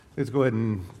Let's go ahead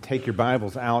and take your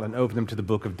Bibles out and open them to the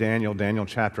book of Daniel, Daniel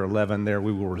chapter 11. There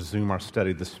we will resume our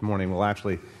study this morning. We'll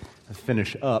actually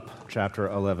finish up chapter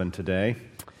 11 today.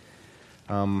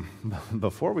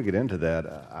 Before we get into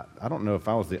that, I don't know if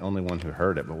I was the only one who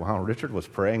heard it, but while Richard was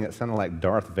praying, it sounded like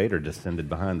Darth Vader descended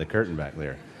behind the curtain back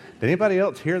there. Did anybody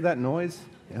else hear that noise?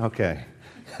 Okay.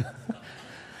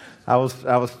 I was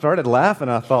started laughing.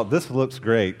 I thought, this looks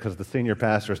great, because the senior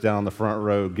pastor is down on the front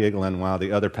row giggling while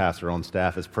the other pastor on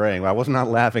staff is praying. Well, I was not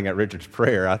laughing at Richard's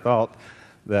prayer. I thought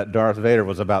that Darth Vader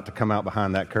was about to come out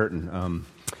behind that curtain.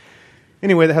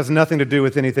 Anyway, that has nothing to do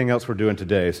with anything else we're doing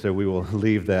today, so we will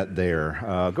leave that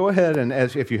there. Go ahead and,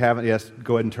 if you haven't,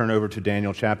 go ahead and turn over to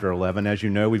Daniel chapter 11. As you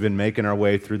know, we've been making our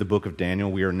way through the book of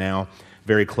Daniel. We are now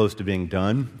very close to being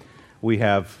done. We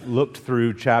have looked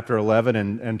through chapter 11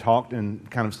 and talked and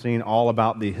kind of seen all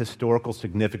about the historical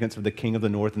significance of the king of the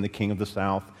north and the king of the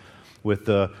south, with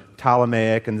the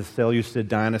Ptolemaic and the Seleucid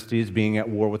dynasties being at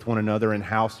war with one another, and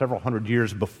how several hundred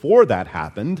years before that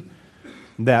happened,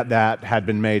 that had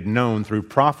been made known through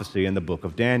prophecy in the book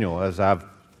of Daniel. As I've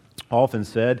often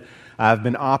said, I've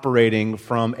been operating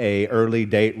from a early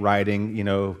date writing,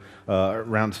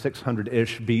 around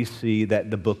 600-ish BC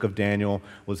that the book of Daniel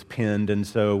was penned, and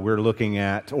so we're looking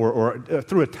at, or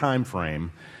through a time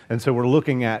frame, and so we're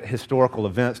looking at historical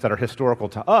events that are historical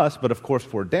to us, but of course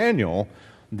for Daniel,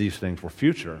 these things were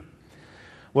future.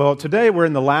 Well, today we're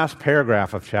in the last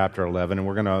paragraph of chapter 11, and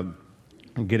we're going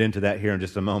to get into that here in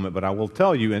just a moment, but I will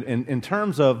tell you, in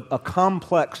terms of a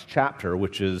complex chapter,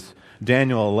 which is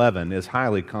Daniel 11, is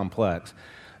highly complex.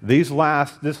 This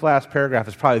last paragraph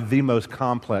is probably the most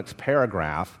complex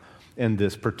paragraph in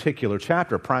this particular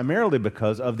chapter, primarily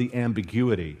because of the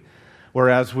ambiguity.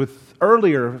 Whereas with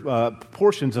earlier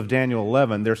portions of Daniel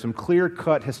 11, there's some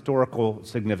clear-cut historical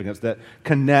significance that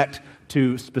connect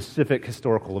to specific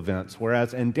historical events.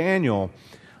 Whereas in Daniel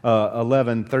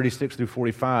 11, 36 through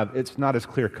 45, it's not as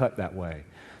clear-cut that way.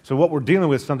 So what we're dealing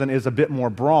with something is a bit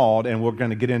more broad, and we're going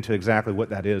to get into exactly what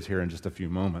that is here in just a few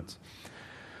moments.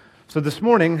 So this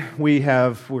morning,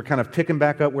 we're kind of picking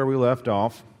back up where we left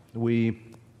off. We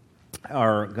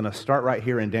are going to start right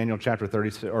here in Daniel chapter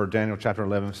 36, or Daniel chapter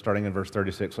 11, starting in verse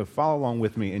 36. So follow along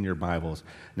with me in your Bibles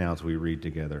now as we read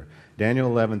together. Daniel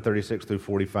 11, 36 through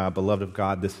 45. Beloved of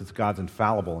God, this is God's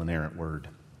infallible, inerrant word.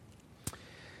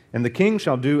 And the king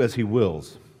shall do as he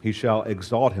wills. He shall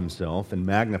exalt himself and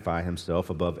magnify himself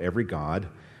above every god,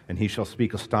 and he shall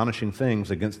speak astonishing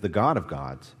things against the God of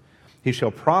gods. He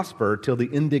shall prosper till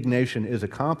the indignation is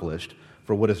accomplished,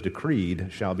 for what is decreed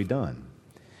shall be done.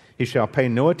 He shall pay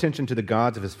no attention to the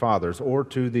gods of his fathers, or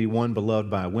to the one beloved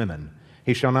by women.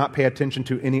 He shall not pay attention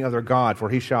to any other god, for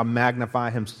he shall magnify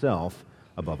himself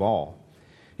above all.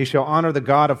 He shall honor the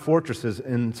God of fortresses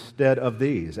instead of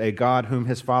these, a God whom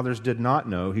his fathers did not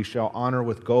know. He shall honor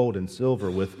with gold and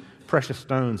silver, with precious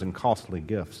stones and costly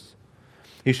gifts.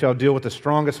 He shall deal with the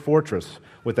strongest fortress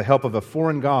with the help of a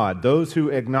foreign god. Those who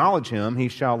acknowledge him he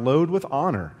shall load with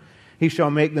honor. He shall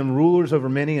make them rulers over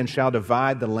many and shall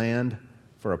divide the land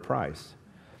for a price.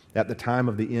 At the time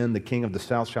of the end, the king of the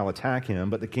south shall attack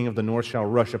him, but the king of the north shall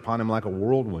rush upon him like a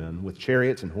whirlwind, with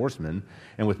chariots and horsemen,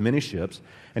 and with many ships.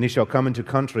 And he shall come into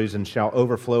countries and shall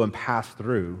overflow and pass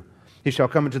through. He shall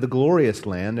come into the glorious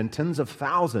land, and tens of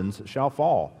thousands shall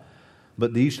fall.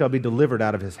 But these shall be delivered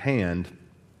out of his hand,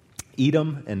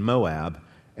 Edom and Moab,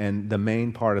 and the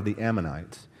main part of the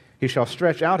Ammonites. He shall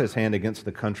stretch out his hand against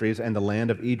the countries, and the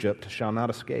land of Egypt shall not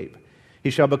escape. He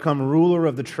shall become ruler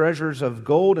of the treasures of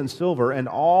gold and silver, and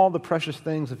all the precious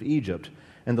things of Egypt,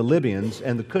 and the Libyans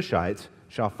and the Cushites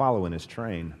shall follow in his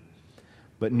train.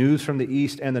 But news from the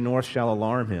east and the north shall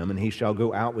alarm him, and he shall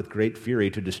go out with great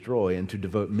fury to destroy and to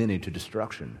devote many to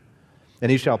destruction.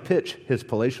 And he shall pitch his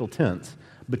palatial tents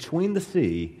between the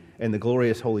sea and the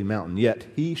glorious holy mountain, yet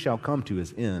he shall come to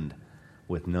his end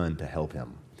with none to help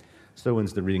him. So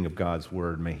ends the reading of God's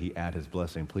word. May he add his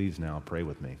blessing. Please now pray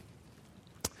with me.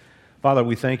 Father,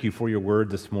 we thank you for your word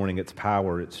this morning, its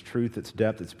power, its truth, its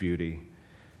depth, its beauty.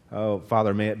 Oh,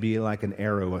 Father, may it be like an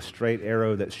arrow, a straight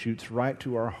arrow that shoots right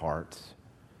to our hearts,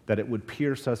 that it would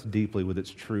pierce us deeply with its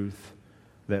truth,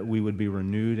 that we would be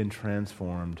renewed and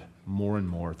transformed more and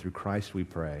more. Through Christ we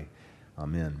pray.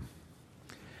 Amen.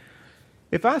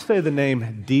 If I say the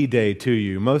name D-Day to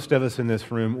you, most of us in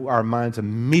this room, our minds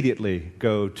immediately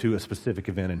go to a specific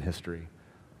event in history.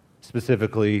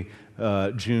 Specifically,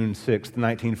 June 6th,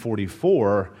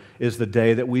 1944 is the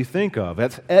day that we think of.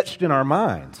 That's etched in our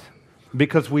minds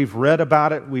because we've read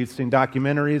about it, we've seen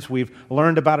documentaries, we've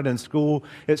learned about it in school.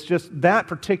 It's just that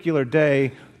particular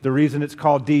day, the reason it's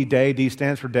called D-Day, D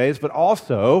stands for days, but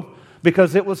also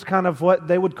because it was kind of what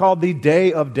they would call the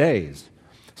Day of Days.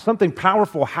 Something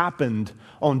powerful happened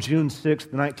on June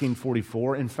 6th,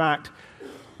 1944. In fact,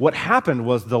 what happened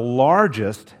was the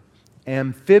largest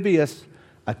amphibious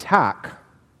attack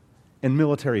in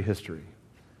military history.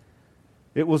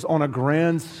 It was on a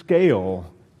grand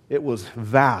scale. It was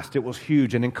vast. It was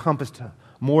huge and encompassed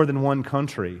more than one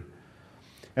country.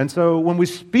 And so when we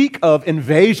speak of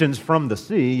invasions from the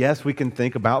sea, yes, we can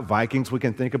think about Vikings, we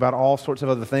can think about all sorts of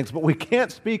other things, but we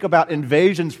can't speak about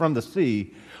invasions from the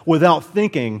sea without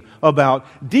thinking about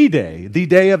D-Day, the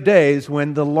Day of Days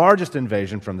when the largest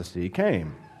invasion from the sea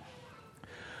came.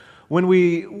 When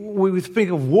we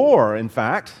think of war, in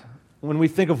fact, when we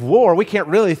think of war, we can't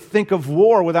really think of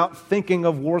war without thinking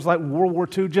of wars like World War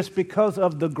II just because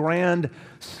of the grand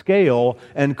scale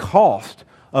and cost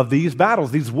of these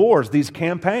battles, these wars, these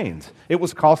campaigns. It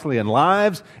was costly in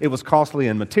lives, it was costly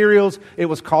in materials, it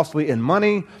was costly in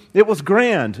money, it was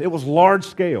grand, it was large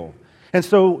scale. And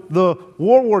so the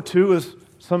World War II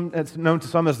it's known to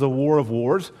some as the War of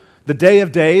Wars. The Day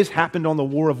of Days happened on the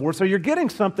War of Wars. So you're getting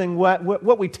something,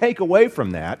 what we take away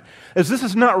from that is this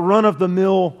is not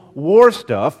run-of-the-mill war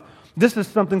stuff. This is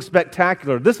something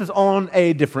spectacular. This is on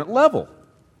a different level.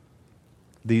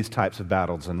 These types of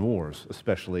battles and wars,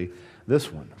 especially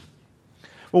this one.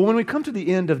 Well, when we come to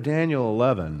the end of Daniel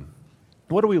 11,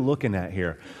 what are we looking at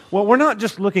here? Well, we're not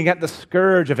just looking at the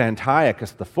scourge of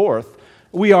Antiochus IV.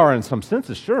 We are in some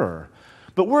senses, sure.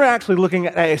 But we're actually looking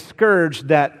at a scourge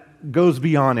that goes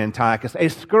beyond Antiochus, a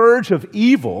scourge of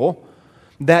evil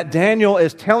that Daniel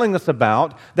is telling us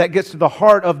about that gets to the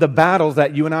heart of the battles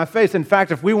that you and I face. In fact,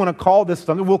 if we want to call this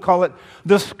something, we'll call it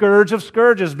the scourge of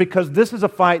scourges, because this is a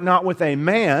fight not with a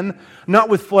man, not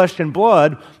with flesh and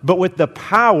blood, but with the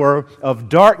power of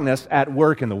darkness at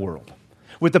work in the world.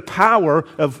 With the power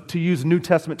of, to use New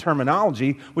Testament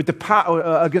terminology, with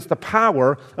the against the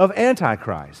power of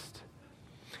Antichrist.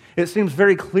 It seems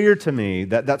very clear to me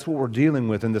that that's what we're dealing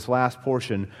with in this last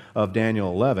portion of Daniel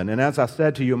 11. And as I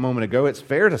said to you a moment ago, it's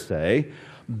fair to say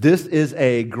this is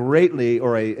a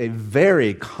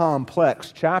very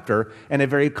complex chapter and a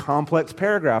very complex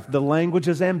paragraph. The language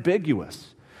is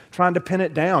ambiguous, trying to pin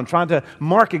it down, trying to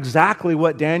mark exactly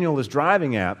what Daniel is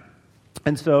driving at.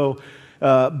 And so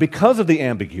because of the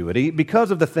ambiguity,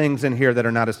 because of the things in here that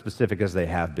are not as specific as they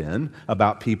have been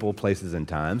about people, places, and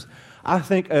times, I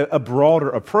think a broader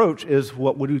approach is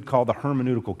what we would call the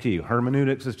hermeneutical key.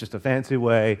 Hermeneutics is just a fancy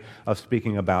way of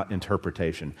speaking about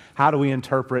interpretation. How do we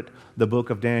interpret the book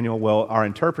of Daniel? Well, our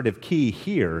interpretive key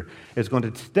here is going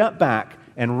to step back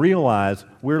and realize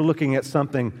we're looking at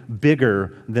something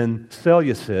bigger than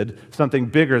Seleucid, something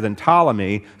bigger than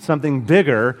Ptolemy, something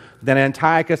bigger than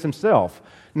Antiochus himself.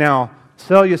 Now,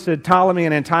 Seleucid, Ptolemy,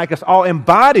 and Antiochus all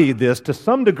embody this to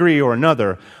some degree or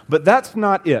another, but that's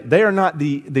not it. They are not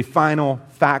the final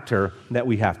factor that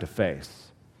we have to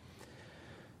face.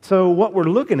 So what we're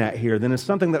looking at here then is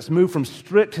something that's moved from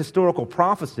strict historical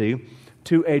prophecy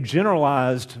to a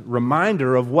generalized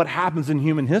reminder of what happens in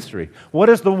human history. What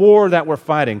is the war that we're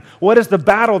fighting? What is the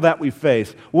battle that we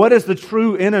face? What is the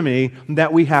true enemy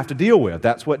that we have to deal with?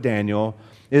 That's what Daniel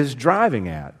is driving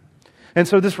at. And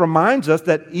so this reminds us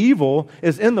that evil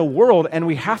is in the world and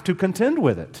we have to contend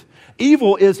with it.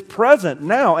 Evil is present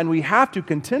now and we have to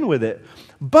contend with it.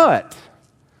 But,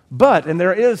 and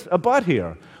there is a but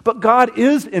here, but God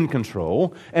is in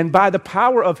control, and by the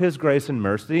power of His grace and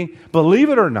mercy, believe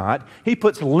it or not, He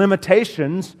puts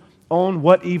limitations on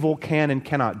what evil can and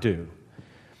cannot do.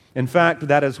 In fact,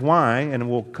 that is why, and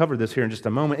we'll cover this here in just a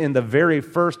moment, in the very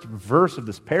first verse of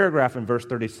this paragraph in verse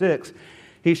 36,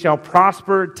 he shall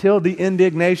prosper till the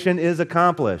indignation is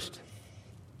accomplished.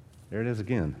 There it is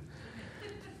again.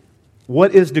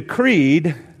 What is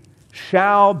decreed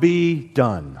shall be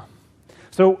done.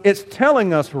 So it's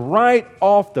telling us right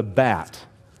off the bat,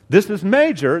 this is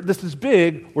major, this is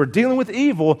big, we're dealing with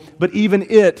evil, but even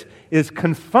it is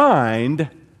confined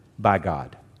by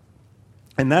God.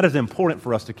 And that is important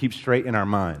for us to keep straight in our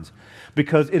minds.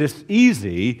 Because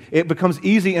it becomes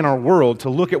easy in our world to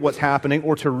look at what's happening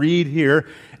or to read here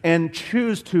and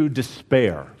choose to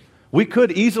despair. We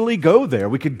could easily go there.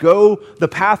 We could go the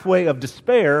pathway of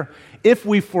despair if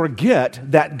we forget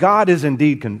that God is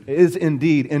indeed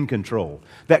in control,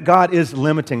 that God is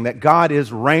limiting, that God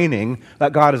is reigning,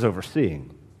 that God is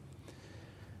overseeing.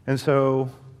 And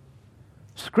so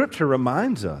Scripture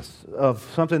reminds us of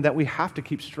something that we have to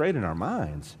keep straight in our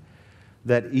minds.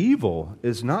 That evil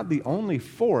is not the only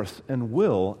force and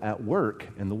will at work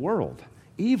in the world.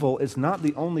 Evil is not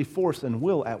the only force and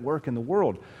will at work in the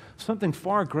world. Something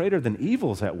far greater than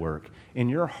evil is at work in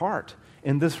your heart,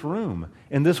 in this room,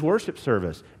 in this worship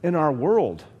service, in our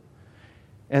world.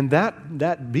 And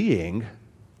that being,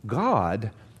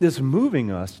 God, is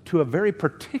moving us to a very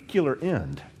particular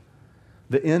end,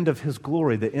 the end of his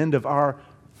glory, the end of our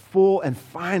full and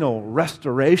final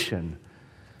restoration.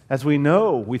 As we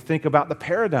know, we think about the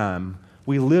paradigm.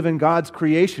 We live in God's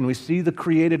creation. We see the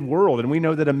created world, and we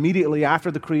know that immediately after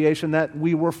the creation that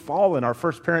we were fallen. Our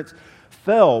first parents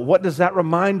fell. What does that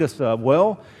remind us of?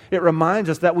 Well, it reminds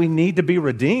us that we need to be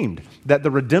redeemed, that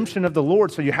the redemption of the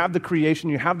Lord, so you have the creation,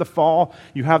 you have the fall,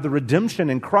 you have the redemption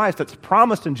in Christ that's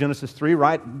promised in Genesis 3,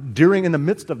 right, in the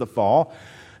midst of the fall.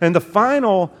 And the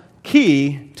final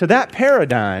key to that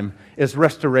paradigm is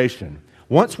restoration.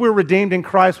 Once we're redeemed in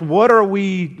Christ, what are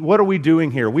we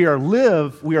doing here? We are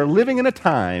living in a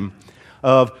time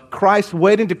of Christ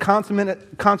waiting to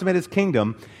consummate his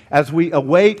kingdom as we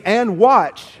await and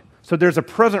watch. So there's a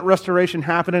present restoration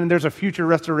happening, and there's a future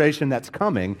restoration that's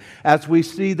coming as we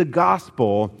see the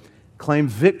gospel claim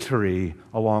victory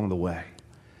along the way.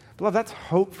 Beloved, that's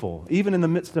hopeful. Even in the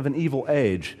midst of an evil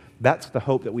age, that's the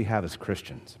hope that we have as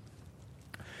Christians.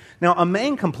 Now, a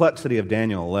main complexity of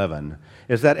Daniel 11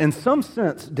 is that in some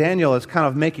sense, Daniel is kind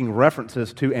of making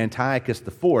references to Antiochus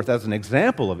IV as an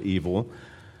example of evil,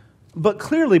 but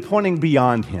clearly pointing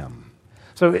beyond him.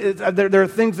 So there are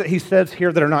things that he says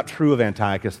here that are not true of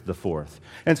Antiochus IV.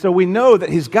 And so we know that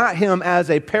he's got him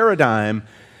as a paradigm.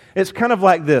 It's kind of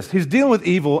like this. He's dealing with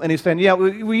evil, and he's saying, yeah,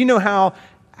 you know how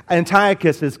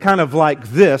Antiochus is kind of like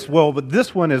this. Well, but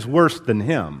this one is worse than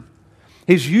him.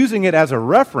 He's using him as a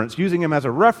reference,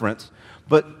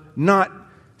 but not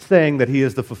saying that he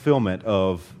is the fulfillment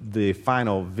of the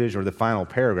final vision or the final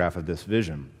paragraph of this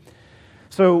vision.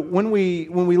 So when we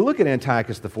look at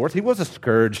Antiochus IV, he was a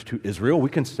scourge to Israel. We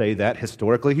can say that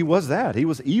historically he was that. He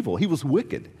was evil. He was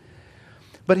wicked.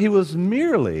 But he was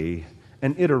merely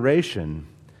an iteration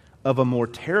of a more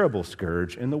terrible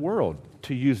scourge in the world.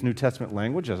 To use New Testament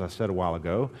language, as I said a while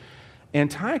ago,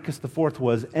 Antiochus IV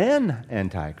was an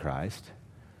Antichrist,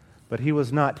 but he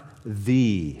was not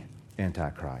the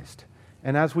Antichrist.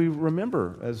 And as we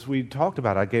remember, as we talked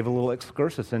about, I gave a little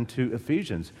excursus into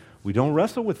Ephesians. We don't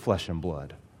wrestle with flesh and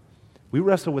blood. We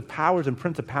wrestle with powers and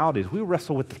principalities. We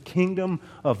wrestle with the kingdom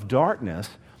of darkness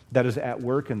that is at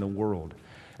work in the world.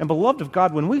 And beloved of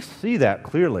God, when we see that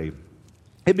clearly,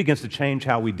 it begins to change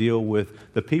how we deal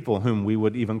with the people whom we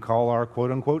would even call our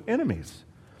quote-unquote enemies.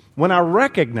 When I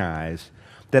recognize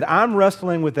that I'm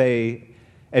wrestling with a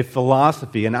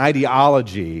philosophy, an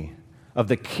ideology of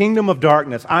the kingdom of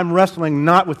darkness, I'm wrestling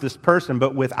not with this person,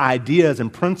 but with ideas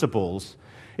and principles.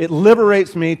 It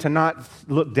liberates me to not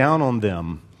look down on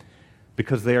them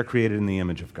because they are created in the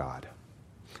image of God.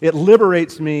 It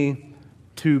liberates me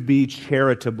to be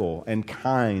charitable and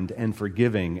kind and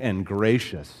forgiving and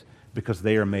gracious because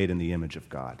they are made in the image of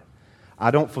God.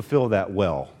 I don't fulfill that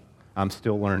well. I'm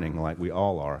still learning like we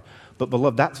all are. But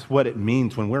beloved, that's what it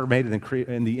means when we're made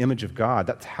in the image of God.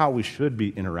 That's how we should be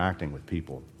interacting with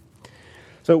people.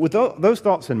 So with those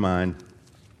thoughts in mind,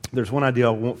 there's one idea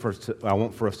I want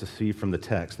for us to see from the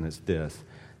text, and it's this,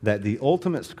 that the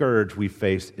ultimate scourge we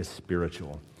face is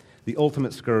spiritual. The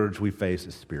ultimate scourge we face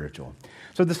is spiritual.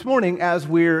 So this morning,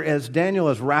 as Daniel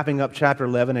is wrapping up chapter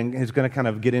 11, and he's going to kind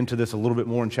of get into this a little bit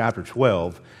more in chapter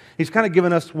 12, he's kind of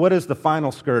given us what is the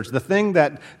final scourge. The thing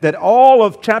that all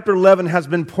of chapter 11 has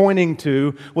been pointing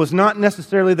to was not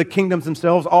necessarily the kingdoms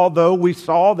themselves, although we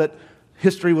saw that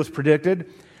history was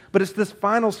predicted. But it's this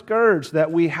final scourge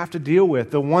that we have to deal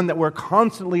with, the one that we're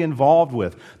constantly involved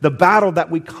with, the battle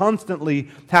that we constantly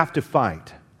have to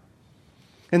fight.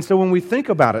 And so when we think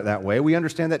about it that way, we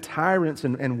understand that tyrants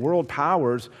and world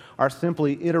powers are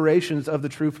simply iterations of the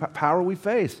true power we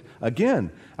face.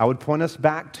 Again, I would point us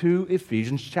back to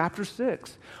Ephesians chapter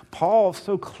 6. Paul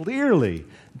so clearly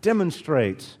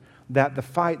demonstrates that the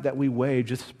fight that we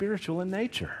wage is spiritual in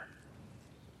nature.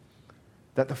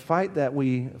 That the fight that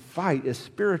we fight is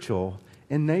spiritual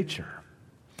in nature.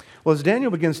 Well, as Daniel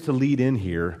begins to lead in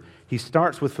here, he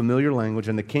starts with familiar language,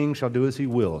 and the king shall do as he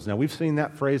wills. Now, we've seen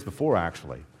that phrase before,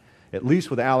 actually, at least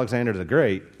with Alexander the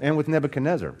Great and with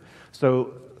Nebuchadnezzar.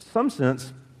 So, some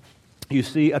sense, you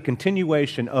see a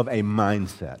continuation of a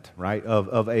mindset, right,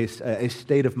 of a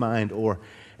state of mind or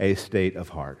a state of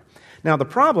heart. Now, the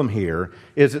problem here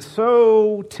is it's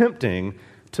so tempting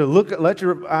to let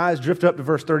your eyes drift up to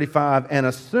verse 35 and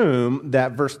assume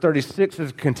that verse 36 is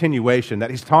a continuation, that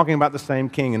he's talking about the same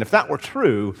king. And if that were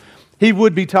true, he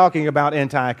would be talking about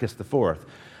Antiochus IV.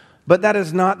 But that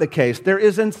is not the case. There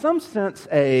is, in some sense,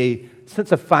 a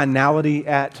sense of finality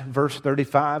at verse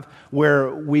 35,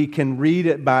 where we can read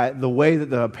it by the way that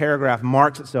the paragraph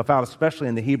marks itself out, especially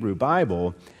in the Hebrew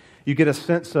Bible. You get a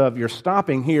sense of you're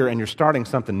stopping here and you're starting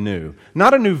something new.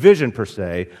 Not a new vision per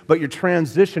se, but you're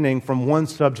transitioning from one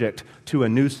subject to a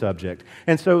new subject.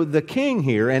 And so the king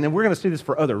here, and we're going to see this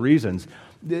for other reasons,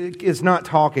 is not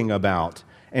talking about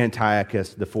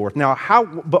Antiochus IV. Now,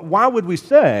 but why would we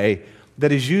say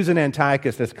that he's using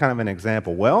Antiochus as kind of an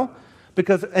example? Well,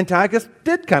 because Antiochus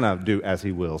did kind of do as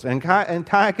he wills. And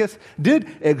Antiochus did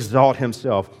exalt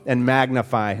himself and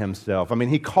magnify himself. I mean,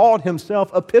 he called himself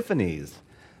Epiphanes,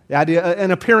 the idea,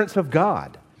 an appearance of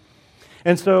God.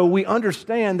 And so we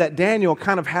understand that Daniel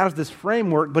kind of has this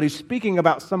framework, but he's speaking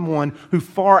about someone who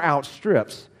far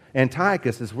outstrips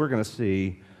Antiochus, as we're going to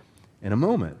see in a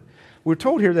moment. We're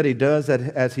told here that he does that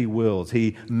as he wills.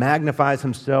 He magnifies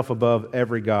himself above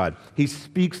every god. He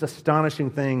speaks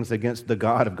astonishing things against the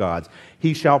God of gods.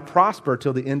 He shall prosper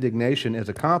till the indignation is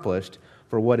accomplished,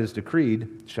 for what is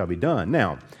decreed shall be done.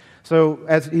 Now, so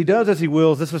as he does as he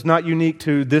wills, this is not unique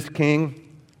to this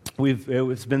king.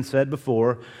 It's been said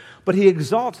before. But he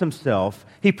exalts himself.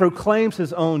 He proclaims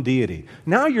his own deity.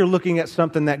 Now you're looking at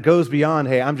something that goes beyond,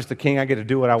 hey, I'm just a king, I get to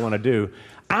do what I want to do.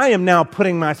 I am now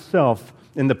putting myself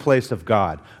in the place of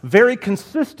God. Very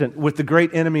consistent with the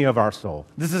great enemy of our soul.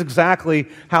 This is exactly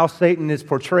how Satan is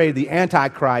portrayed, the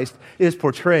Antichrist is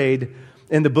portrayed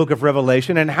in the book of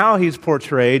Revelation, and how he's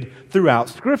portrayed throughout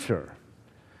Scripture.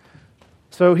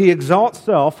 So he exalts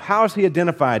self. How is he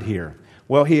identified here?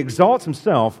 Well, he exalts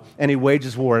himself and he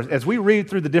wages war. As we read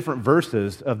through the different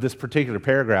verses of this particular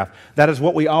paragraph, that is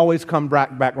what we always come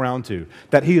back around to,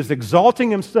 that he is exalting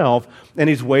himself and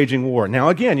he's waging war. Now,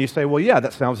 again, you say, well, yeah,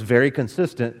 that sounds very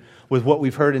consistent with what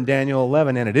we've heard in Daniel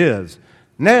 11, and it is.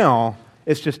 Now,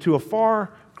 it's just to a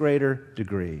far greater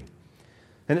degree.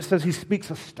 And it says he speaks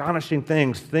astonishing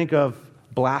things. Think of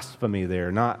blasphemy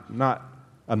there, not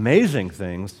amazing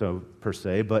things, so per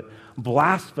se, but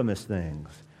blasphemous things.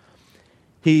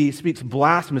 He speaks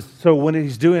blasphemous. So when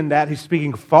he's doing that, he's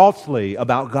speaking falsely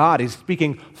about God. He's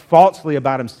speaking falsely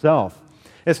about himself.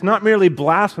 It's not merely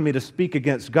blasphemy to speak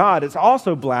against God. It's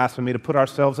also blasphemy to put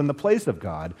ourselves in the place of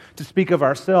God, to speak of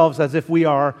ourselves as if we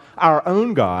are our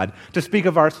own God, to speak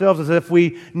of ourselves as if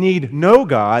we need no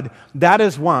God. That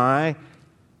is why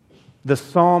the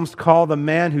Psalms call the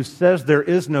man who says there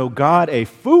is no God a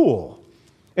fool.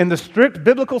 In the strict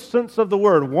biblical sense of the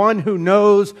word, one who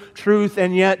knows truth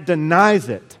and yet denies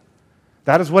it.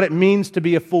 That is what it means to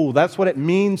be a fool. That's what it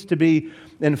means to be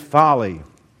in folly.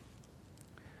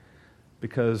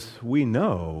 Because we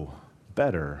know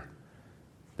better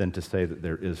than to say that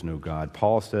there is no God.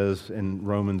 Paul says in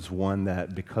Romans 1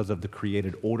 that because of the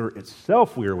created order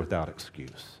itself, we are without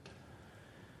excuse.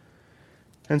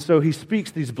 And so he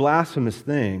speaks these blasphemous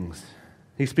things.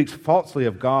 He speaks falsely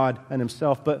of God and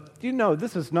himself, but you know,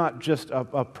 this is not just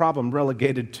a problem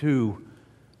relegated to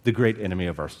the great enemy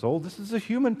of our soul. This is a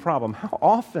human problem. How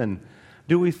often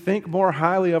do we think more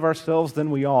highly of ourselves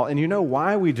than we ought? And you know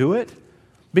why we do it?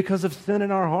 Because of sin in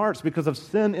our hearts, because of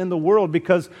sin in the world,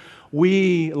 because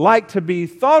we like to be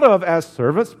thought of as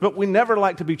servants, but we never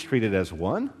like to be treated as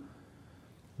one,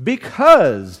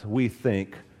 because we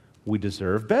think we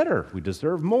deserve better. We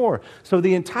deserve more. So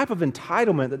the type of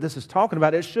entitlement that this is talking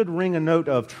about, it should ring a note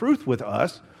of truth with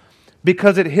us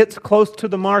because it hits close to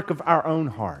the mark of our own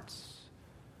hearts.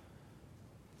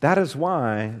 That is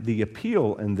why the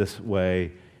appeal in this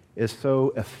way is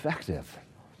so effective,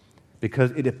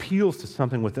 because it appeals to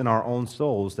something within our own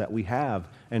souls that we have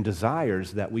and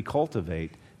desires that we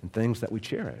cultivate and things that we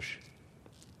cherish.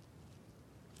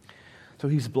 So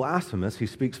he's blasphemous, he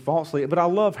speaks falsely, but I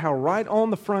love how right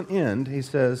on the front end he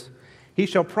says, he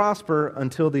shall prosper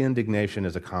until the indignation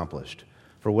is accomplished,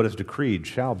 for what is decreed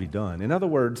shall be done. In other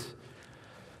words,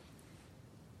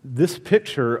 this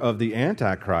picture of the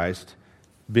Antichrist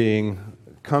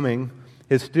coming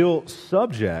is still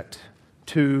subject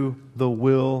to the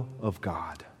will of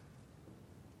God.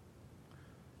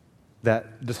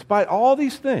 That despite all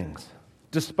these things,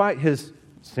 despite his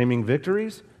seeming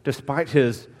victories, despite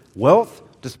his wealth,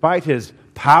 despite his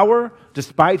power,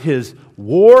 despite his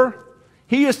war,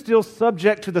 he is still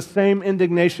subject to the same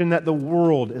indignation that the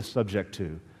world is subject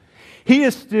to. He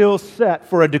is still set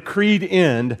for a decreed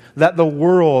end that the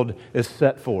world is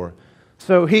set for.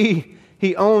 So he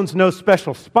owns no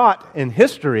special spot in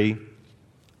history.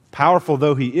 Powerful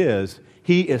though he is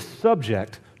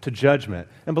subject to judgment.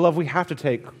 And beloved, we have to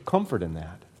take comfort in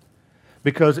that.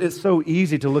 Because it's so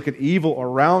easy to look at evil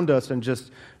around us and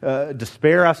just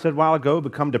despair, I said a while ago,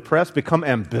 become depressed, become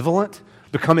ambivalent,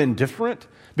 become indifferent,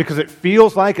 because it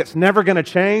feels like it's never going to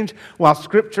change, while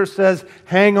Scripture says,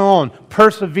 hang on,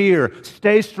 persevere,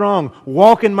 stay strong,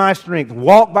 walk in my strength,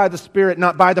 walk by the Spirit,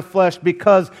 not by the flesh,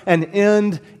 because an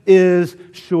end is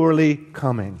surely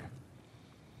coming.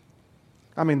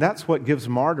 I mean, that's what gives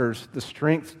martyrs the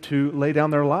strength to lay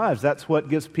down their lives. That's what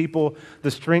gives people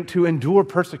the strength to endure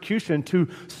persecution, to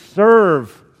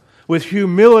serve with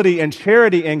humility and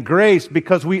charity and grace,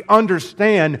 because we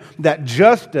understand that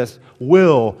justice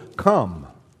will come.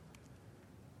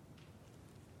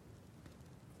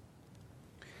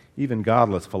 Even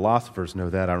godless philosophers know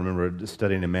that. I remember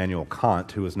studying Immanuel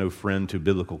Kant, who was no friend to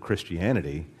biblical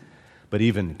Christianity. But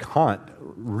even Kant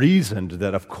reasoned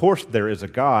that, of course, there is a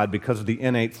God because of the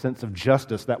innate sense of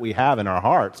justice that we have in our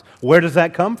hearts. Where does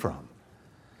that come from?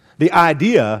 The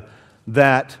idea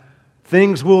that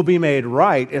things will be made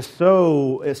right is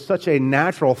such a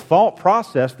natural thought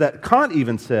process that Kant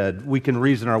even said we can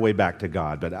reason our way back to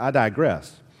God. But I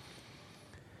digress.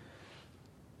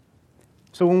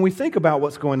 So when we think about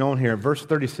what's going on here, verse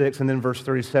 36 and then verse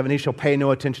 37, he shall pay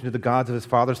no attention to the gods of his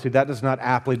fathers. See, that does not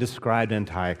aptly describe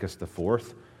Antiochus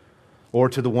IV or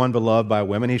to the one beloved by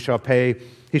women. He shall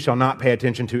not pay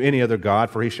attention to any other god,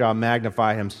 for he shall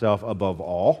magnify himself above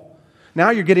all. Now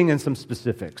you're getting in some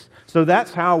specifics. So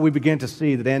that's how we begin to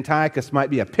see that Antiochus might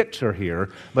be a picture here,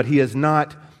 but he is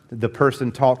not the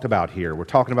person talked about here. We're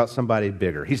talking about somebody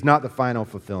bigger. He's not the final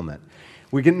fulfillment.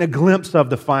 We're getting a glimpse of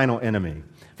the final enemy.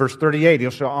 Verse 38, he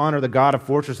shall honor the God of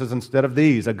fortresses instead of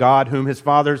these, a God whom his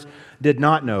fathers did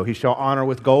not know. He shall honor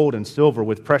with gold and silver,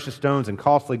 with precious stones and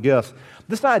costly gifts.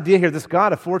 This idea here, this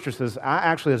God of fortresses,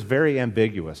 actually is very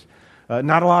ambiguous.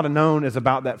 Not a lot of known is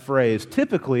about that phrase.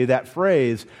 Typically, that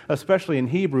phrase, especially in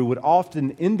Hebrew, would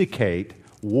often indicate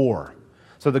war.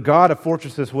 So the God of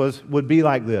fortresses would be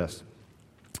like this,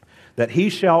 that he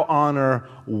shall honor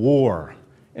war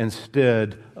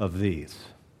instead of these.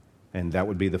 And that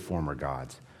would be the former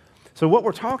gods. So what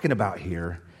we're talking about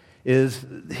here is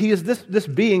this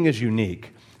being is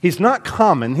unique. He's not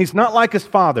common. He's not like his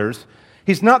fathers.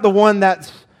 He's not the one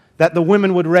that the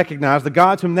women would recognize, the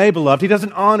gods whom they beloved. He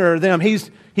doesn't honor them.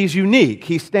 He's unique.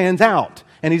 He stands out,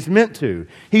 and he's meant to.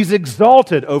 He's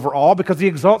exalted over all because he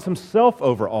exalts himself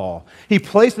over all. He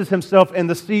places himself in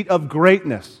the seat of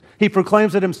greatness. He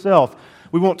proclaims it himself.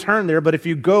 We won't turn there, but if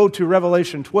you go to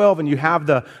Revelation 12 and you have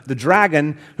the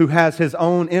dragon who has his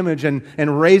own image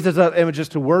and raises up images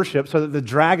to worship so that the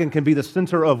dragon can be the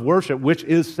center of worship, which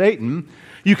is Satan,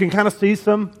 you can kind of see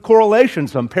some correlation,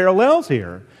 some parallels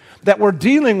here. That we're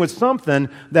dealing with something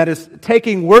that is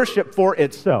taking worship for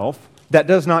itself that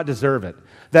does not deserve it.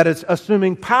 That is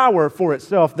assuming power for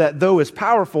itself that, though is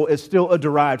powerful, is still a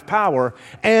derived power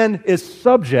and is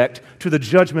subject to the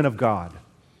judgment of God.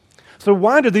 So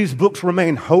why do these books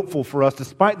remain hopeful for us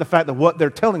despite the fact that what they're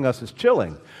telling us is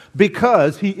chilling?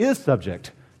 Because he is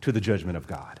subject to the judgment of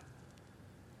God.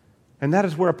 And that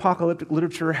is where apocalyptic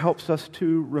literature helps us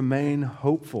to remain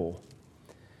hopeful.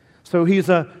 So he's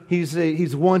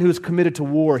one who's committed to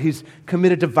war. He's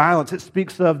committed to violence. It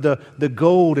speaks of the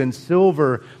gold and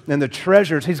silver and the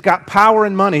treasures. He's got power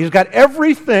and money. He's got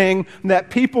everything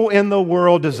that people in the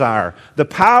world desire. The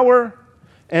power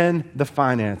and the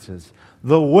finances.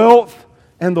 The wealth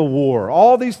and the war,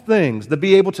 all these things, to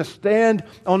be able to stand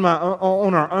on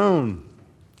our own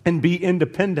and be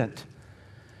independent.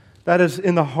 That is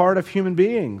in the heart of human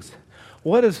beings.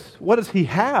 What does he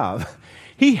have?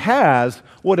 He has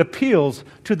what appeals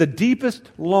to the deepest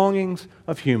longings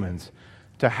of humans,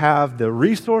 to have the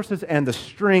resources and the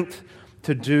strength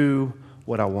to do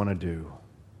what I want to do.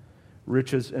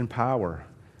 Riches and power.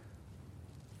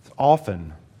 It's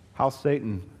often how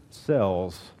Satan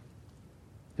sells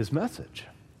his message.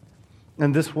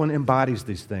 And this one embodies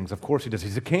these things. Of course he does.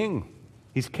 He's a king.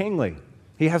 He's kingly.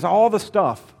 He has all the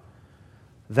stuff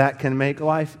that can make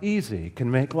life easy, can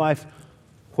make life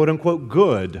quote-unquote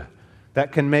good,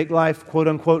 that can make life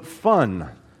quote-unquote fun,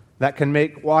 that can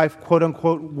make life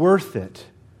quote-unquote worth it,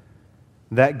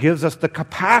 that gives us the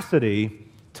capacity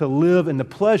to live in the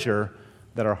pleasure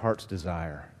that our hearts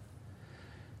desire.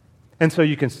 And so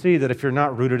you can see that if you're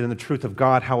not rooted in the truth of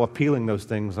God, how appealing those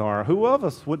things are. Who of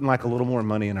us wouldn't like a little more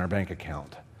money in our bank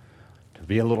account? To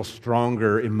be a little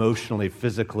stronger emotionally,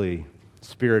 physically,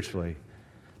 spiritually.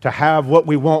 To have what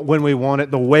we want when we want it,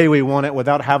 the way we want it,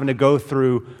 without having to go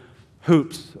through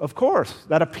hoops. Of course,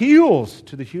 that appeals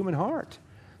to the human heart.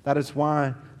 That is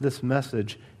why this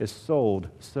message is sold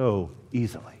so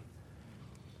easily.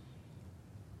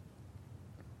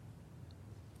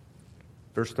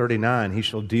 Verse 39, he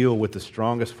shall deal with the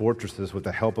strongest fortresses with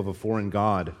the help of a foreign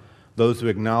god. Those who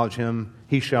acknowledge him,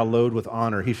 he shall load with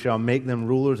honor. He shall make them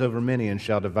rulers over many and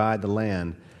shall divide the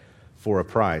land for a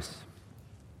price.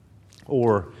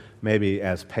 Or maybe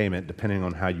as payment, depending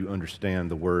on how you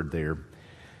understand the word there.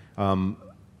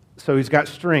 So he's got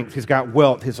strength, he's got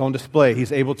wealth, he's on display.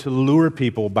 He's able to lure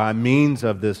people by means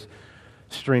of this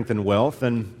strength and wealth.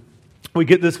 And we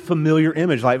get this familiar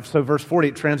image. Like, so verse 40,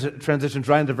 it transitions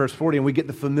right into verse 40, and we get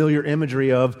the familiar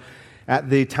imagery of at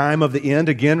the time of the end.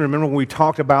 Again, remember when we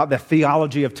talked about the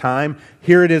theology of time?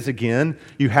 Here it is again.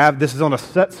 This is on a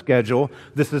set schedule.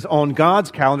 This is on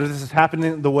God's calendar. This is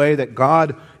happening the way that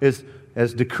God has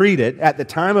decreed it. At the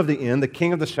time of the end, the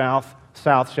king of the south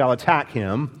shall attack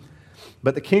him.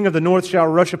 But the king of the north shall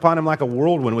rush upon him like a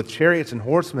whirlwind with chariots and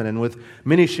horsemen and with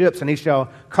many ships, and he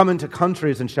shall come into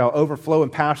countries and shall overflow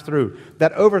and pass through.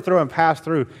 That overthrow and pass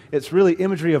through, it's really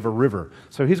imagery of a river.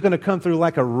 So he's going to come through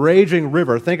like a raging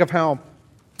river. Think of how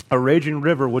a raging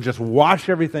river will just wash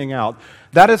everything out.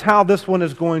 That is how this one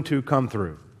is going to come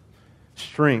through.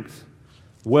 Strength,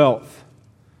 wealth.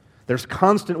 There's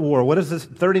constant war. What is this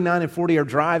 39 and 40 are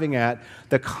driving at?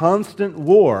 The constant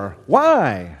war.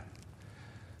 Why?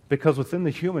 Because within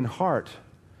the human heart,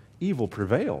 evil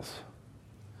prevails.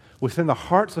 Within the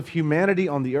hearts of humanity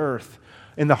on the earth,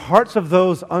 in the hearts of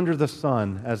those under the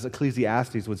sun, as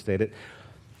Ecclesiastes would state it,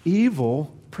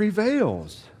 evil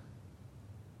prevails.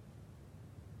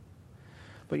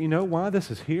 But you know why this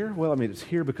is here? Well, it's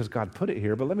here because God put it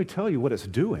here, but let me tell you what it's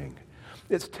doing.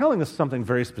 It's telling us something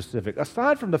very specific.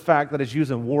 Aside from the fact that it's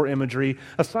using war imagery,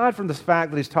 aside from the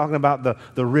fact that he's talking about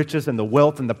the riches and the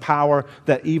wealth and the power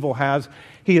that evil has,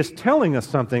 he is telling us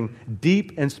something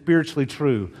deep and spiritually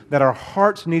true, that our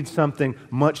hearts need something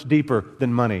much deeper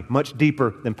than money, much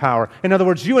deeper than power. In other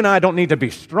words, you and I don't need to be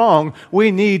strong.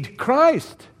 We need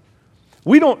Christ.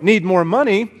 We don't need more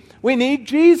money. We need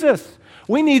Jesus.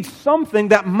 We need something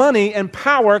that money and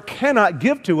power cannot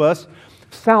give to us.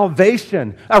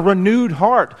 Salvation, a renewed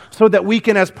heart, so that we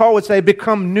can, as Paul would say,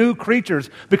 become new creatures.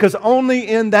 Because only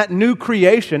in that new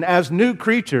creation, as new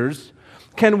creatures,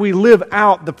 can we live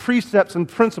out the precepts and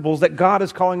principles that God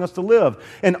is calling us to live.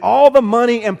 And all the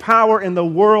money and power in the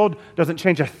world doesn't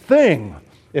change a thing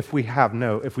if we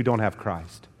don't have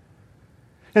Christ.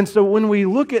 And so when we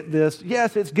look at this,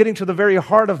 yes, it's getting to the very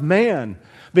heart of man,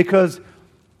 because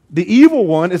the evil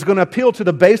one is going to appeal to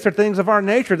the baser things of our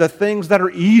nature, the things that are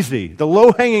easy, the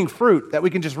low-hanging fruit that we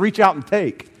can just reach out and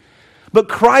take. But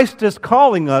Christ is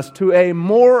calling us to a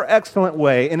more excellent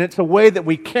way, and it's a way that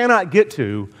we cannot get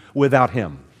to without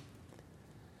Him.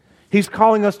 He's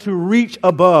calling us to reach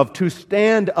above, to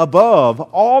stand above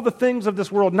all the things of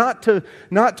this world, not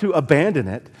to abandon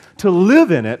it, to live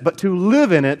in it, but to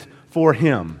live in it for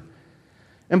Him.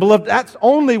 And beloved, that's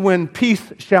only when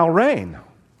peace shall reign.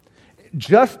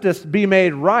 Justice be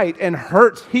made right and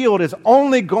hurts healed is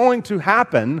only going to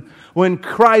happen when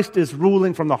Christ is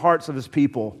ruling from the hearts of His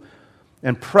people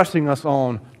and pressing us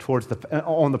on towards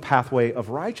on the pathway of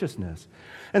righteousness.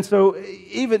 And so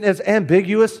even as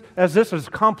ambiguous as this, as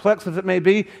complex as it may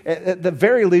be, at the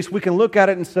very least we can look at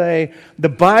it and say the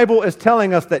Bible is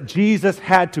telling us that Jesus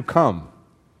had to come.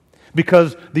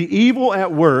 Because the evil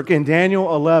at work in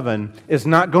Daniel 11 is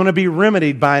not going to be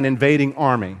remedied by an invading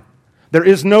army. There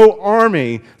is no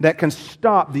army that can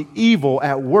stop the evil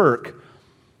at work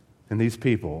in these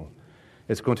people.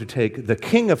 It's going to take the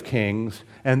King of Kings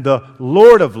and the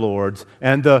Lord of Lords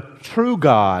and the true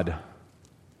God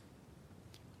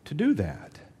to do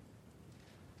that.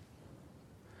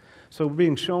 So we're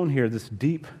being shown here this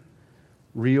deep,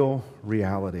 real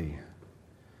reality.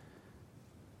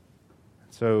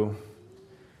 So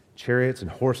chariots and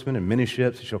horsemen and many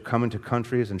ships, he shall come into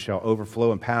countries and shall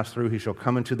overflow and pass through. He shall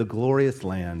come into the glorious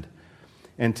land.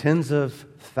 And tens of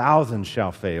thousands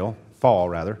shall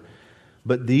fall,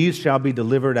 but these shall be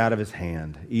delivered out of his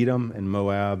hand, Edom and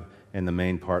Moab and the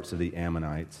main parts of the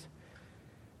Ammonites.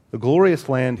 The glorious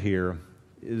land here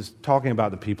is talking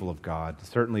about the people of God.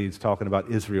 Certainly it's talking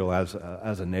about Israel as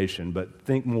a nation, but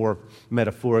think more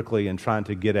metaphorically and trying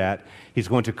to get at, he's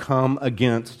going to come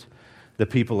against the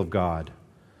people of God.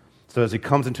 So as he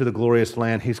comes into the glorious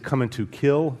land, he's coming to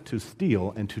kill, to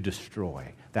steal, and to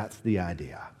destroy. That's the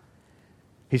idea.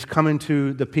 He's coming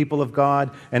to the people of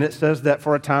God, and it says that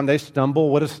for a time they stumble.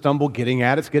 What is stumble getting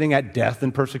at? It's getting at death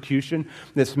and persecution.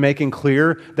 It's making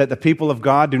clear that the people of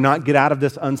God do not get out of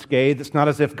this unscathed. It's not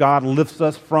as if God lifts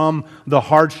us from the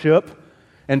hardship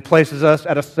and places us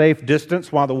at a safe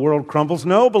distance while the world crumbles.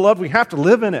 No, beloved, we have to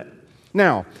live in it.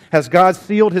 Now, has God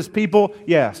sealed His people?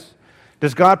 Yes.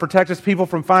 Does God protect His people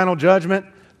from final judgment?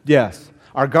 Yes.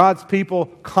 Are God's people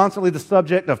constantly the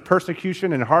subject of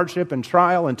persecution and hardship and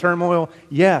trial and turmoil?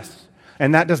 Yes.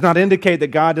 And that does not indicate that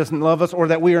God doesn't love us or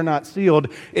that we are not sealed.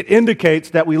 It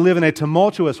indicates that we live in a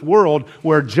tumultuous world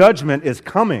where judgment is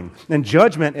coming and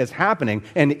judgment is happening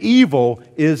and evil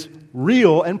is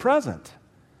real and present.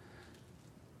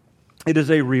 It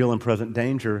is a real and present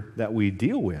danger that we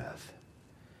deal with.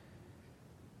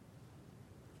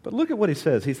 But look at what he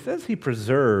says. He says he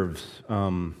preserves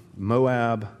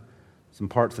Moab, some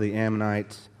parts of the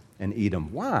Ammonites, and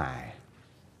Edom. Why?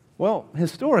 Well,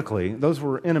 historically, those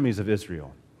were enemies of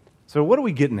Israel. So what are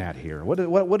we getting at here?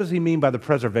 What does he mean by the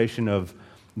preservation of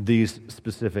these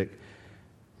specific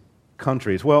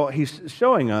countries? Well, he's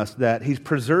showing us that he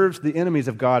preserves the enemies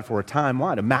of God for a time.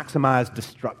 Why? To maximize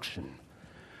destruction.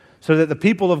 So that the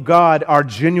people of God are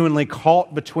genuinely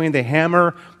caught between the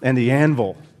hammer and the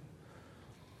anvil.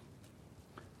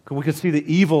 We can see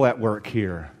the evil at work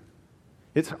here.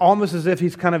 It's almost as if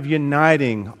he's kind of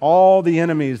uniting all the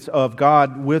enemies of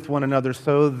God with one another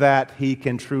so that he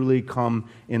can truly come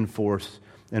in force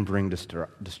and bring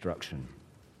destruction.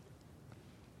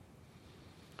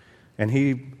 And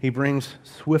he brings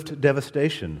swift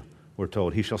devastation, we're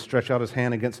told. He shall stretch out his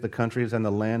hand against the countries, and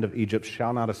the land of Egypt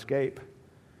shall not escape.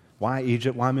 Why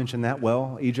Egypt? Why mention that?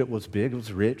 Well, Egypt was big, it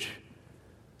was rich.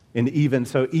 And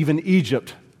even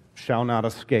Egypt shall not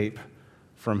escape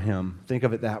from him. Think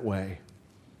of it that way.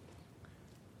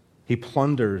 He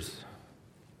plunders.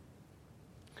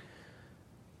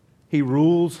 He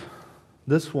rules.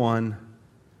 This one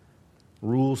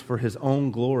rules for his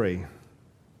own glory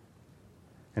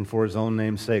and for his own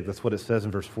name's sake. That's what it says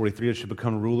in verse 43. It should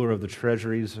become ruler of the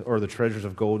treasuries, or the treasures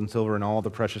of gold and silver and all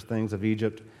the precious things of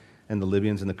Egypt, and the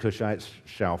Libyans and the Cushites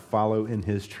shall follow in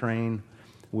his train,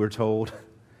 we're told.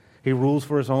 He rules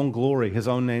for his own glory, his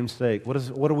own name's sake. What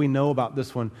do we know about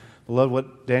this one? Beloved,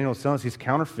 what Daniel is telling us, he's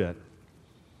counterfeit.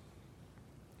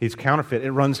 He's counterfeit.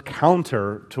 It runs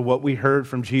counter to what we heard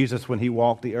from Jesus when he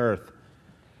walked the earth.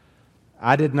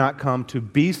 I did not come to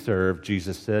be served,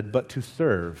 Jesus said, but to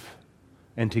serve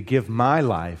and to give my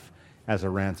life as a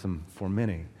ransom for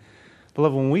many.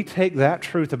 Beloved, when we take that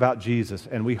truth about Jesus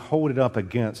and we hold it up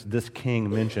against this king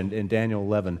mentioned in Daniel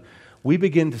 11, we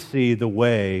begin to see the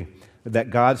way that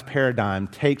God's paradigm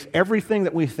takes everything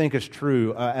that we think is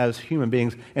true as human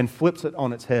beings and flips it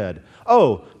on its head.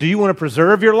 Oh, do you want to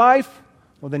preserve your life?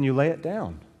 Well, then you lay it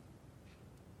down.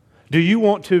 Do you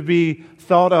want to be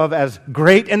thought of as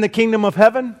great in the kingdom of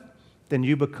heaven? Then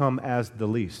you become as the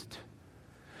least.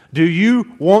 Do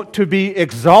you want to be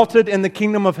exalted in the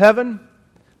kingdom of heaven?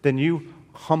 Then you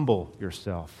humble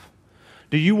yourself.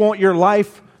 Do you want your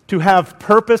life to have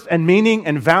purpose and meaning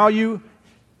and value?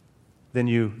 Then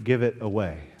you give it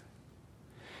away.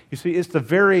 You see, it's the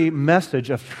very message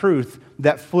of truth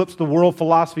that flips the world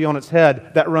philosophy on its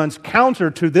head, that runs counter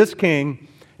to this king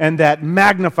and that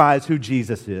magnifies who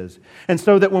Jesus is. And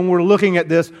so that when we're looking at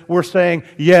this, we're saying,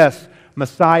 yes,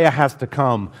 Messiah has to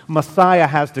come. Messiah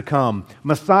has to come.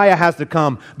 Messiah has to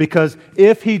come, because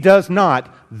if he does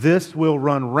not, this will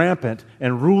run rampant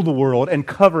and rule the world and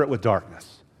cover it with darkness.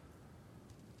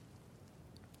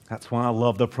 That's why I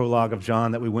love the prologue of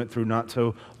John that we went through not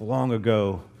so long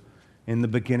ago. In the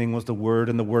beginning was the Word,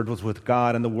 and the Word was with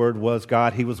God, and the Word was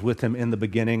God. He was with him in the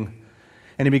beginning.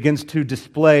 And he begins to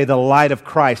display the light of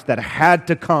Christ that had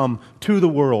to come to the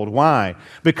world. Why?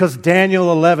 Because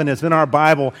Daniel 11 is in our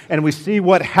Bible, and we see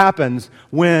what happens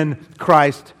when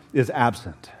Christ is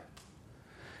absent.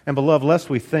 And beloved, lest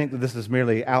we think that this is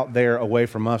merely out there away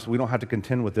from us, we don't have to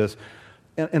contend with this.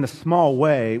 In a small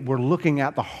way, we're looking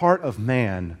at the heart of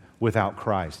man without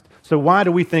Christ. So why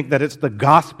do we think that it's the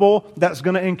gospel that's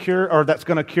going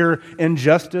to cure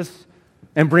injustice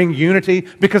and bring unity?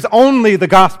 Because only the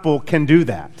gospel can do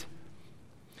that.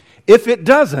 If it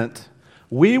doesn't,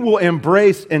 we will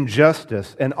embrace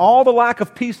injustice and all the lack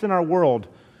of peace in our world,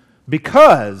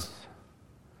 because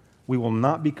we will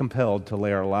not be compelled to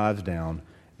lay our lives down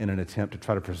in an attempt to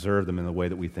try to preserve them in the way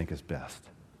that we think is best.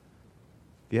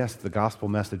 Yes, the gospel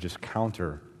message is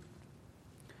counter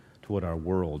to what our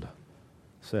world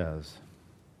says.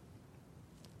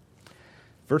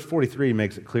 Verse 43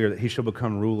 makes it clear that he shall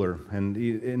become ruler, and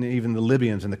even the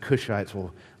Libyans and the Cushites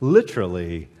will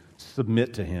literally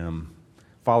submit to him.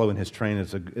 Follow in his train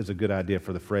is a good idea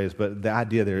for the phrase, but the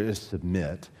idea there is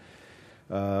submit.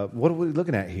 What are we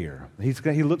looking at here? He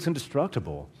looks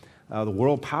indestructible. The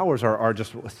world powers are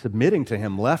just submitting to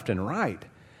him left and right.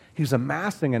 He's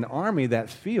amassing an army that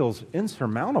feels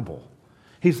insurmountable.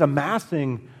 He's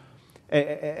amassing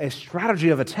a strategy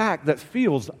of attack that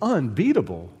feels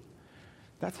unbeatable.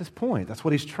 That's his point. That's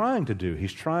what he's trying to do.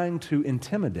 He's trying to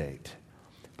intimidate.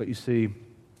 But you see,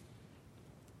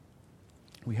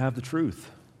 we have the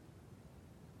truth.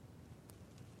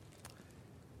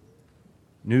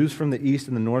 News from the east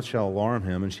and the north shall alarm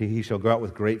him, and he shall go out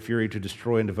with great fury to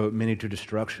destroy and devote many to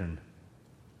destruction.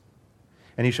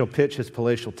 And he shall pitch his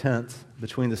palatial tents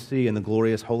between the sea and the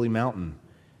glorious holy mountain.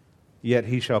 Yet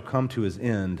he shall come to his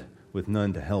end with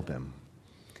none to help him.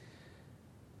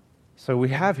 So we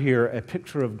have here a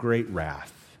picture of great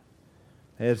wrath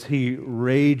as he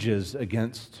rages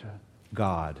against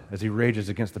God, as he rages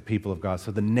against the people of God.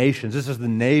 So the nations, this is the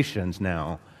nations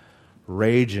now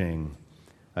raging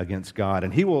against God.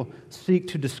 And he will seek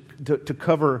to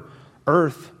cover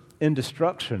earth in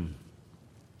destruction.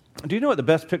 Do you know what the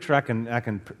best picture I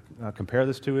can compare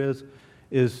this to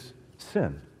is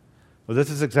sin? Well, this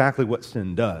is exactly what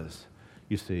sin does,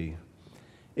 you see.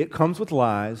 It comes with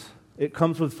lies. It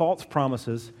comes with false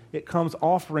promises. It comes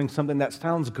offering something that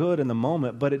sounds good in the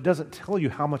moment, but it doesn't tell you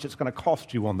how much it's going to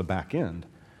cost you on the back end.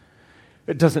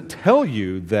 It doesn't tell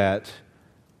you that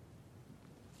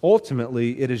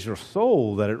ultimately it is your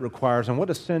soul that it requires. And what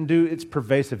does sin do? It's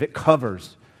pervasive. It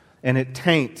covers and it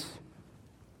taints.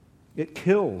 It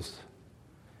kills.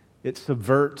 It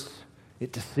subverts.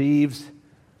 It deceives.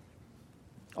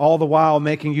 All the while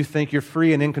making you think you're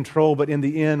free and in control, but in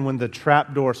the end, when the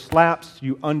trapdoor slaps,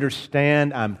 you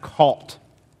understand, I'm caught.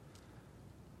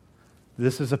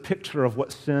 This is a picture of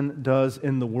what sin does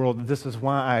in the world. This is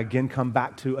why I again come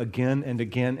back to again and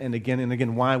again and again and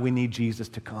again why we need Jesus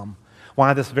to come.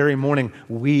 Why this very morning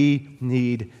we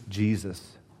need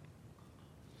Jesus.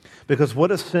 Because what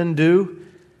does sin do?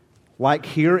 Like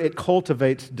here, it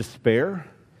cultivates despair.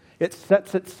 It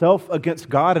sets itself against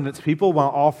God and its people while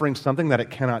offering something that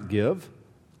it cannot give.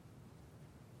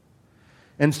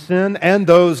 And sin and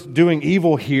those doing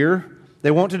evil here,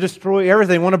 they want to destroy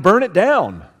everything. They want to burn it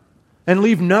down and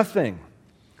leave nothing.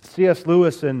 C.S.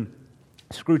 Lewis in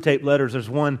Screwtape Letters, there's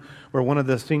one where one of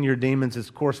the senior demons is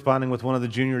corresponding with one of the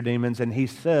junior demons, and he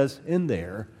says in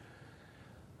there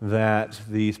that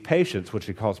these patients, which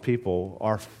he calls people,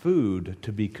 are food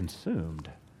to be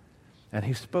consumed. And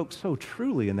he spoke so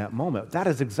truly in that moment. That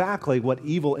is exactly what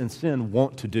evil and sin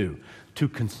want to do, to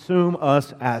consume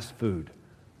us as food,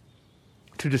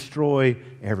 to destroy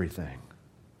everything.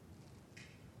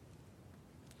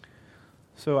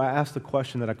 So I ask the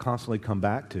question that I constantly come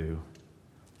back to,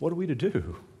 what are we to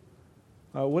do?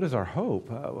 What is our hope?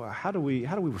 How do we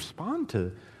respond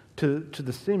to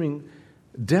the seeming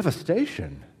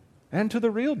devastation and to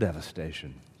the real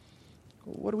devastation?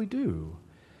 What do we do?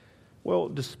 Well,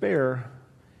 despair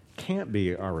can't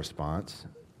be our response,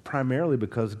 primarily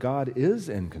because God is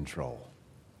in control.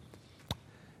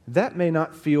 That may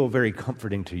not feel very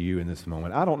comforting to you in this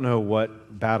moment. I don't know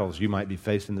what battles you might be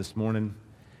facing this morning,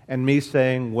 and me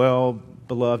saying, well,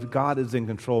 beloved, God is in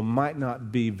control might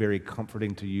not be very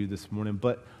comforting to you this morning,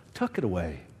 but tuck it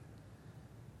away.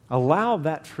 Allow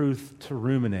that truth to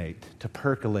ruminate, to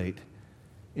percolate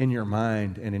in your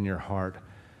mind and in your heart,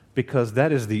 because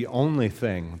that is the only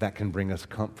thing that can bring us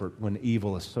comfort when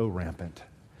evil is so rampant,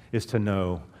 is to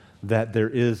know that there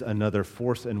is another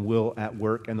force and will at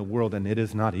work in the world, and it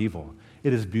is not evil.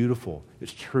 It is beautiful,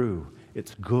 it's true,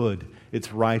 it's good,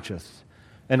 it's righteous.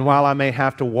 And while I may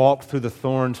have to walk through the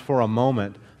thorns for a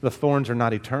moment, the thorns are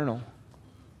not eternal.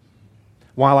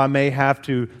 While I may have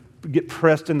to get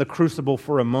pressed in the crucible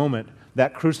for a moment,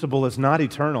 that crucible is not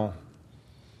eternal.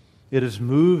 It is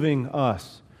moving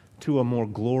us to a more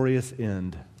glorious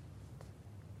end.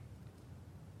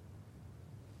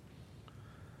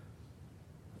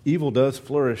 Evil does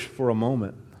flourish for a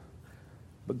moment,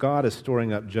 but God is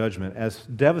storing up judgment. As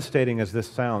devastating as this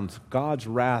sounds, God's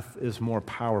wrath is more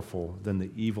powerful than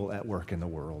the evil at work in the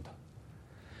world.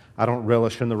 I don't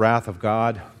relish in the wrath of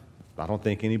God. I don't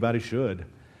think anybody should.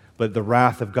 But the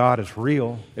wrath of God is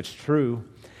real. It's true.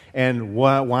 And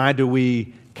why do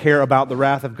we care about the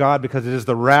wrath of God? Because it is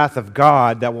the wrath of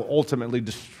God that will ultimately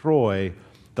destroy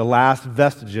the last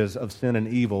vestiges of sin and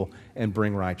evil and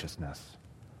bring righteousness.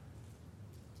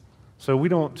 So we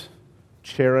don't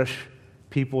cherish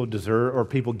people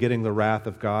people getting the wrath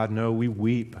of God. No, we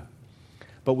weep.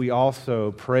 But we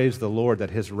also praise the Lord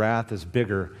that His wrath is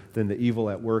bigger than the evil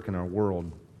at work in our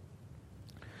world.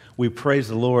 We praise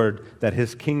the Lord that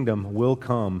His kingdom will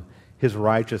come, His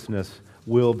righteousness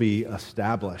will be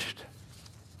established.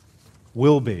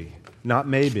 Will be, not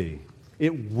maybe.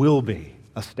 It will be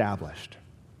established.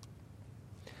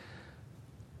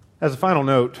 As a final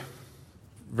note,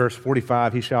 verse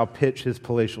 45, he shall pitch his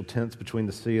palatial tents between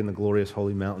the sea and the glorious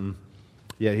holy mountain,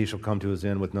 yet he shall come to his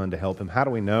end with none to help him. How do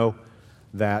we know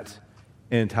that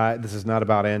this is not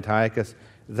about Antiochus?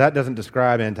 That doesn't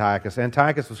describe Antiochus.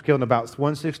 Antiochus was killed in about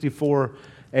 164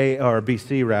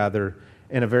 BC, rather,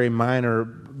 in a very minor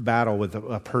battle with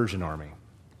a Persian army.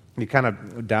 He kind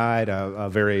of died a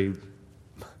very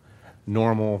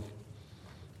normal,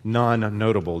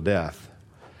 non-notable death.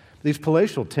 These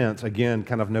palatial tents, again,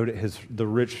 kind of note the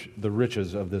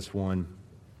riches of this one.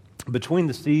 Between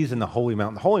the seas and the holy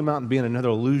mountain being another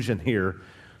allusion here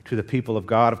to the people of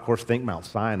God. Of course, think Mount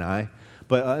Sinai.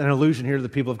 but an allusion here to the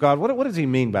people of God. What does he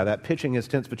mean by that? Pitching his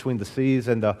tents between the seas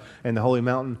and the holy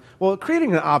mountain? Well,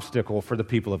 creating an obstacle for the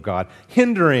people of God,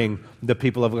 hindering the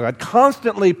people of God,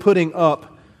 constantly putting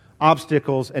up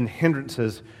obstacles and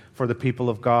hindrances for the people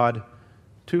of God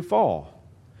to fall.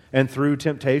 And through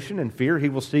temptation and fear, he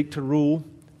will seek to rule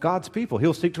God's people.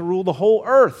 He'll seek to rule the whole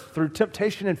earth through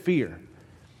temptation and fear.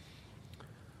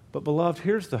 But beloved,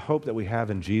 here's the hope that we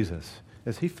have in Jesus,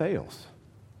 is he fails.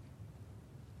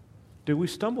 Do we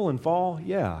stumble and fall?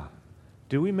 Yeah.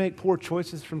 Do we make poor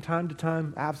choices from time to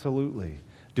time? Absolutely.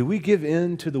 Do we give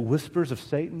in to the whispers of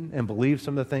Satan and believe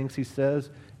some of the things he says?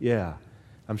 Yeah.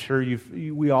 I'm sure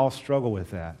we all struggle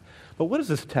with that. But what is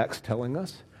this text telling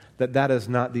us? That is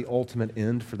not the ultimate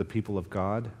end for the people of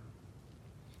God?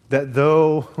 That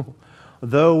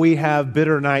though we have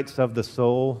bitter nights of the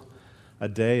soul, a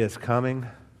day is coming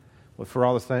for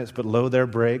all the saints, but lo, there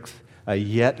breaks a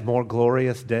yet more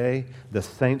glorious day. The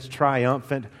saints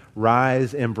triumphant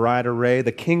rise in bright array.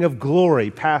 The King of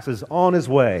glory passes on his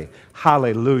way.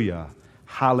 Hallelujah,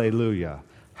 hallelujah,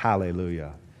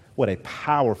 hallelujah. What a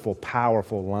powerful,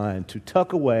 powerful line to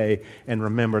tuck away and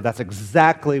remember. That's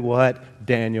exactly what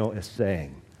Daniel is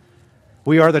saying.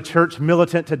 We are the church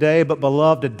militant today, but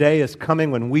beloved, a day is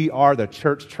coming when we are the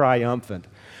church triumphant,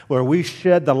 where we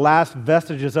shed the last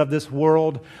vestiges of this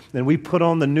world and we put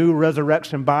on the new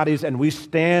resurrection bodies and we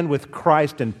stand with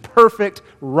Christ in perfect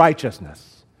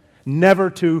righteousness. Never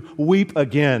to weep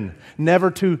again, never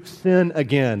to sin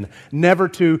again, never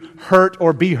to hurt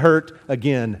or be hurt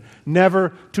again,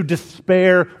 never to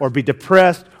despair or be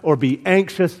depressed or be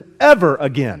anxious ever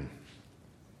again,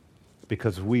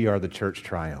 because we are the church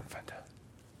triumphant.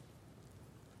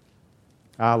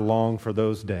 I long for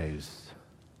those days.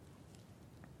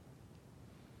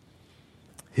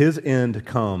 His end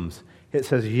comes. It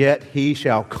says, yet he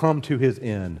shall come to his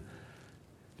end.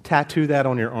 Tattoo that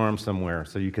on your arm somewhere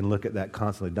so you can look at that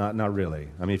constantly. Not really.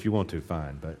 I mean, if you want to,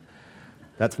 fine. But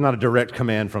that's not a direct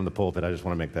command from the pulpit. I just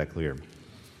want to make that clear.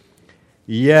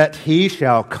 Yet he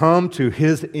shall come to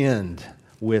his end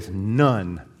with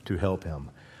none to help him.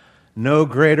 No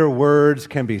greater words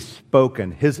can be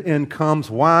spoken. His end comes.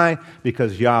 Why?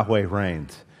 Because Yahweh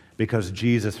reigns. Because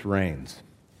Jesus reigns.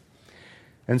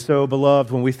 And so,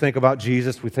 beloved, when we think about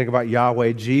Jesus, we think about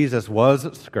Yahweh. Jesus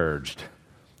was scourged.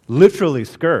 Literally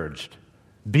scourged,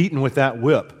 beaten with that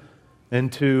whip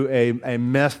into a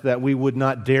mess that we would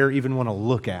not dare even want to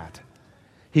look at.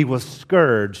 He was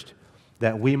scourged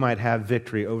that we might have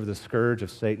victory over the scourge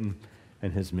of Satan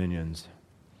and his minions.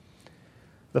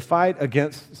 The fight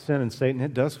against sin and Satan,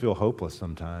 it does feel hopeless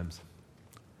sometimes.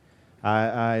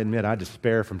 I admit I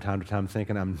despair from time to time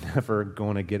thinking I'm never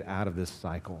going to get out of this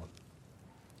cycle.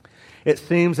 It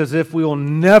seems as if we will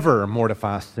never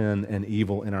mortify sin and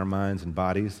evil in our minds and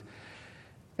bodies.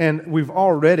 And we've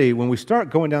already, when we start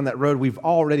going down that road, we've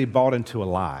already bought into a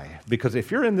lie. Because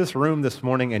if you're in this room this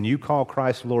morning and you call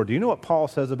Christ Lord, do you know what Paul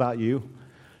says about you?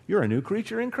 You're a new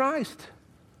creature in Christ.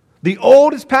 The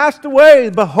old has passed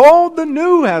away. Behold, the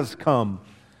new has come.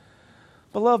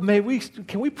 Beloved,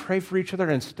 can we pray for each other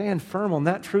and stand firm on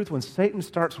that truth when Satan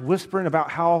starts whispering about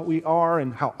how we are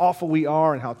and how awful we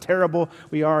are and how terrible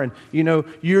we are, and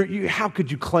how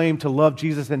could you claim to love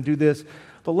Jesus and do this?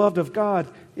 Beloved of God,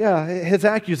 yeah, his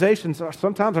accusations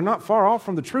sometimes are not far off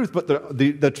from the truth, but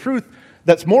the truth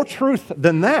that's more truth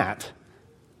than that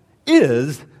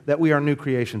is that we are new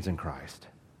creations in Christ.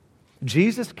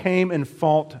 Jesus came and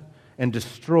fought and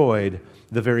destroyed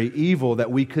the very evil that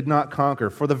we could not conquer,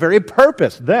 for the very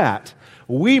purpose that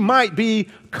we might be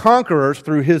conquerors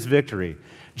through his victory.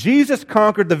 Jesus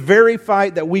conquered the very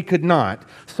fight that we could not,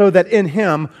 so that in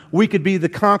him we could be the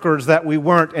conquerors that we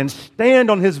weren't and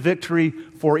stand on his victory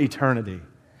for eternity.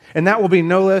 And that will be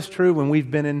no less true when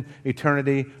we've been in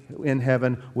eternity in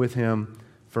heaven with him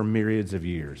for myriads of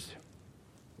years.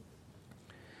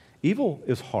 Evil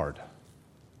is hard.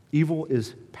 Evil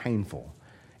is painful.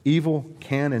 Evil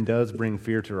can and does bring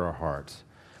fear to our hearts,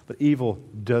 but evil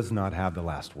does not have the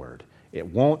last word. It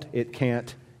won't, it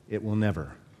can't, it will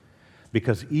never,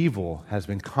 because evil has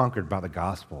been conquered by the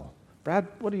gospel. Brad,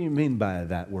 what do you mean by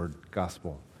that word,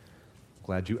 gospel?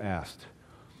 Glad you asked.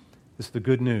 It's the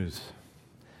good news.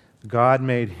 God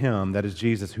made him, that is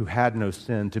Jesus, who had no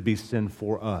sin, to be sin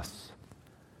for us.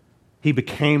 He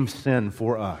became sin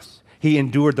for us. He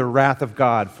endured the wrath of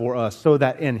God for us, so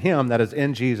that in him, that is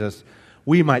in Jesus,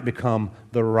 we might become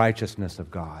the righteousness of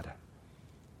God.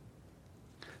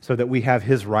 So that we have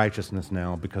his righteousness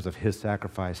now because of his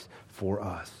sacrifice for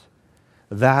us.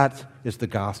 That is the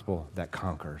gospel that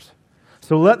conquers.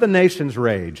 So let the nations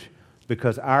rage,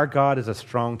 because our God is a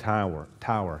strong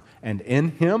tower, and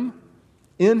in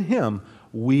him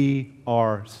We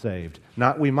are saved.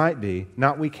 Not we might be,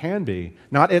 not we can be,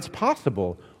 not it's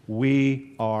possible.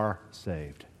 We are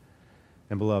saved.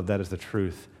 And beloved, that is the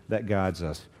truth that guides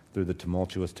us through the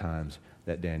tumultuous times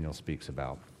that Daniel speaks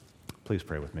about. Please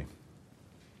pray with me.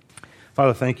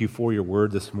 Father, thank you for your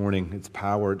word this morning. Its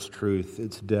power, its truth,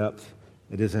 its depth.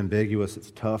 It is ambiguous,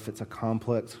 it's tough, it's a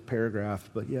complex paragraph,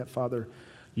 but yet, Father,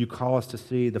 you call us to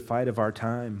see the fight of our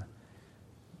time,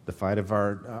 the fight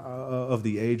of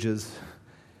the ages.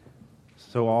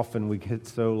 So often we get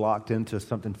so locked into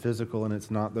something physical, and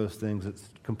it's not those things. It's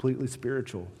completely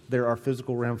spiritual. There are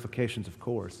physical ramifications, of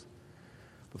course.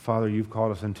 But Father, you've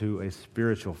called us into a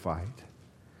spiritual fight,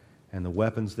 and the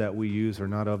weapons that we use are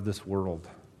not of this world.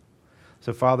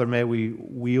 So, Father, may we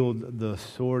wield the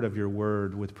sword of your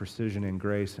word with precision and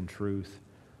grace and truth.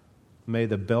 May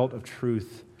the belt of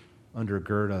truth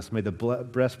undergird us. May the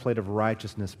breastplate of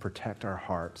righteousness protect our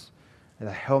hearts. And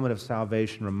the helmet of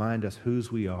salvation remind us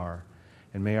whose we are.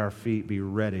 And may our feet be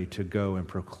ready to go and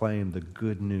proclaim the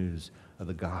good news of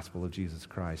the gospel of Jesus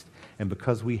Christ. And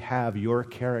because we have your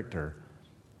character,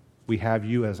 we have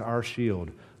you as our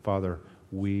shield, Father,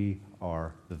 we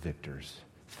are the victors.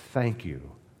 Thank you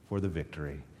for the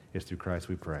victory. It's through Christ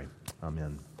we pray.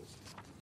 Amen.